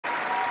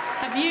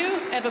Have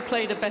you ever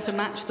played a better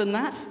match than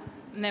that?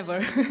 Never.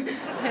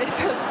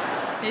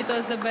 It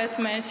was the best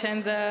match,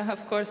 and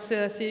of course,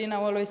 Serena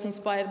always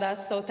inspired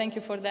us, so thank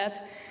you for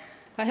that.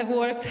 I have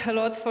worked a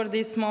lot for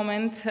this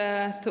moment.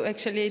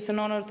 Actually, it's an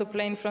honor to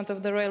play in front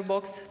of the Royal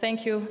Box.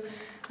 Thank you.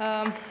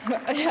 Yeah,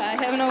 I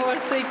have no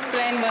words to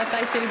explain, but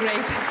I feel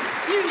great.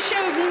 You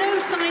showed no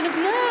sign of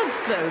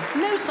nerves, though.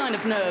 No sign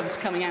of nerves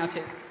coming out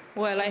here.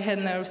 Well, I had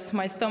nerves.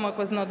 My stomach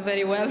was not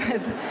very well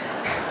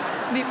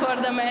before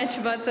the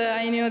match, but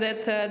I knew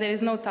that there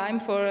is no time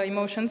for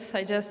emotions.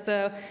 I just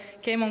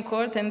came on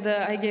court and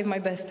I gave my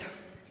best.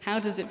 How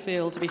does it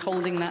feel to be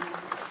holding that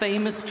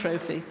famous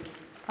trophy?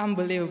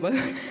 Unbelievable.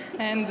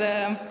 And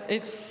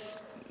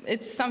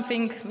it's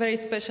something very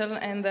special,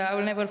 and I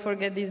will never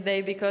forget this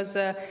day because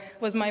it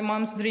was my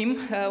mom's dream.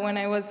 When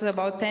I was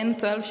about 10,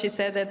 12, she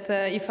said that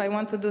if I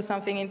want to do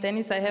something in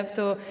tennis, I have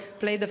to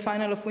play the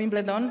final of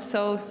Wimbledon.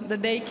 So the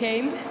day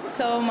came.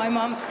 So my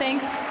mom,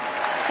 thanks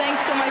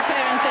to my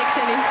parents,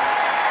 actually.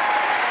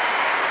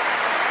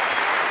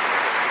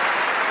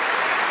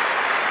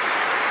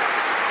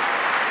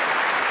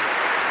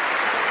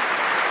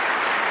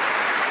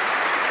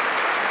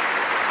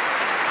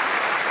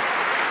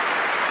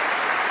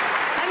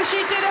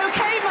 She did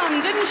okay,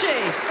 Mum, didn't she?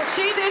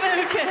 She did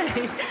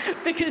okay.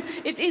 Because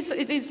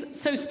it is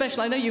so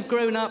special. I know you've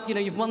grown up, you know,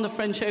 you've won the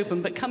French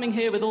Open, but coming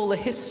here with all the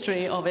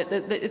history of it,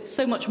 it's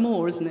so much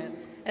more, isn't it?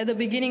 At the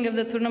beginning of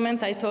the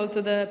tournament, I told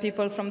to the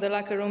people from the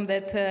locker room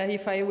that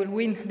if I will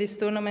win this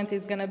tournament,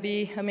 it's going to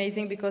be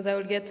amazing because I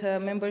will get a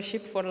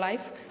membership for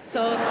life.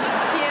 So here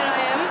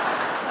I am.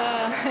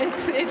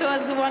 It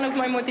was one of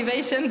my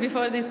motivation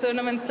before this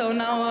tournament, so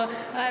now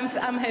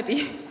I'm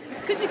happy.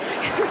 Could you...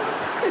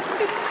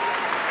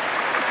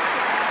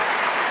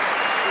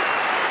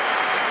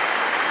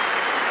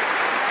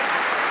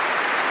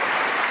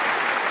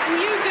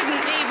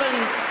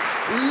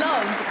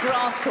 love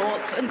grass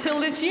courts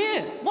until this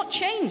year. What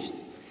changed?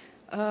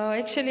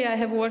 Actually, I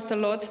have worked a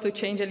lot to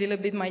change a little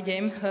bit my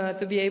game,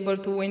 to be able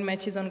to win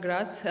matches on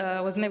grass.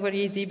 It was never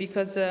easy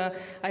because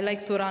I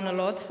like to run a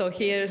lot, so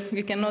here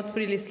you cannot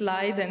really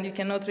slide and you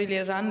cannot really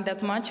run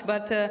that much,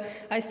 but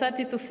I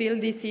started to feel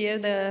this year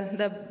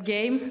the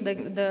game,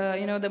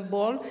 the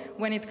ball,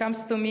 when it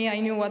comes to me,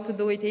 I knew what to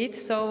do with it,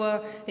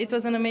 so it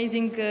was an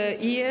amazing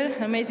year,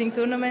 amazing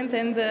tournament,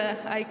 and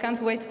I can't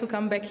wait to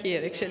come back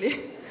here, actually.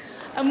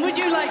 And would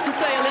you like to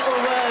say a little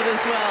word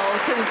as well?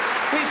 Because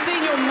we've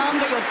seen your mum,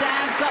 but your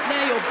dad's up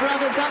there, your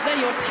brother's up there,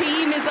 your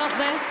team is up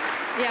there.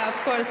 Yeah, of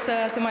course,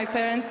 to my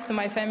parents, to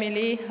my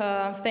family,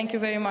 thank you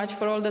very much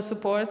for all the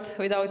support.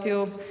 Without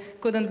you, I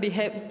couldn't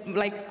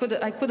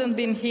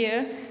been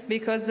here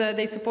because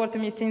they supported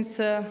me since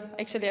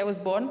actually I was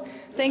born.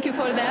 Thank you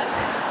for that.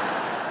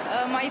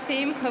 My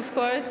team, of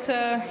course,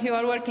 you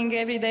are working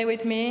every day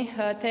with me.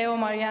 Theo,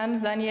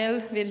 Marianne, Daniel,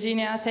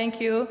 Virginia, thank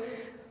you.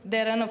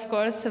 Darren, of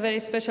course, a very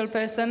special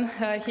person.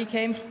 He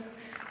came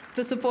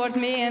to support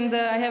me, and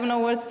I have no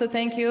words to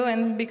thank you.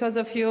 And because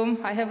of you,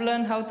 I have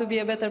learned how to be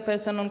a better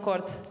person on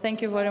court. Thank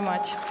you very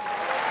much.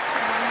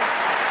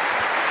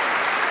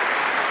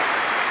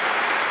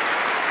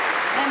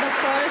 And of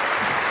course,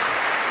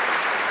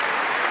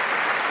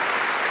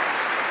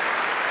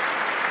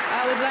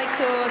 I would like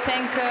to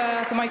thank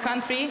to my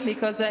country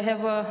because I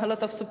have a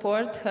lot of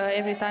support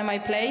every time I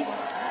play.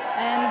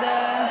 And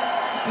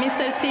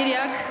Mr.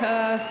 Tsiriak,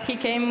 he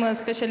came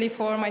especially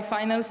for my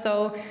final,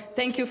 so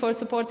thank you for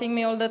supporting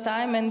me all the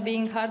time and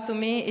being hard to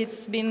me.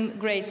 It's been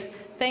great.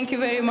 Thank you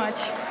very much.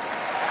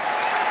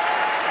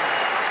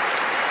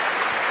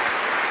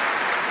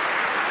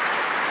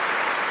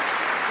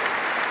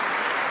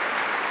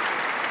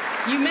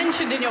 You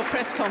mentioned in your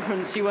press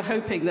conference you were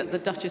hoping that the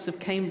Duchess of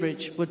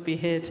Cambridge would be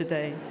here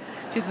today.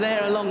 She's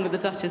there along with the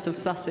Duchess of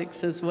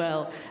Sussex as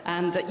well.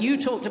 And you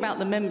talked about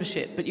the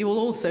membership, but you will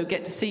also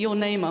get to see your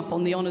name up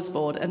on the honours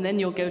board, and then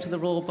you'll go to the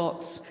Royal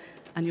Box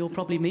and you'll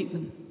probably meet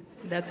them.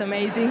 That's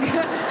amazing.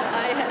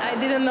 I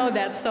didn't know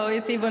that, so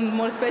it's even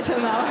more special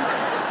now.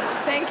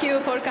 Thank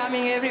you for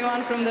coming,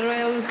 everyone from the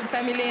royal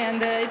family,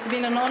 and it's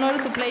been an honor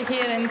to play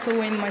here and to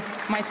win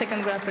my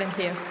second Grand Slam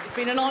here. It's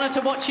been an honor to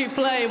watch you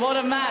play. What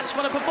a match,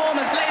 what a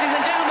performance, ladies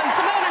and gentlemen.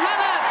 Simona Halep.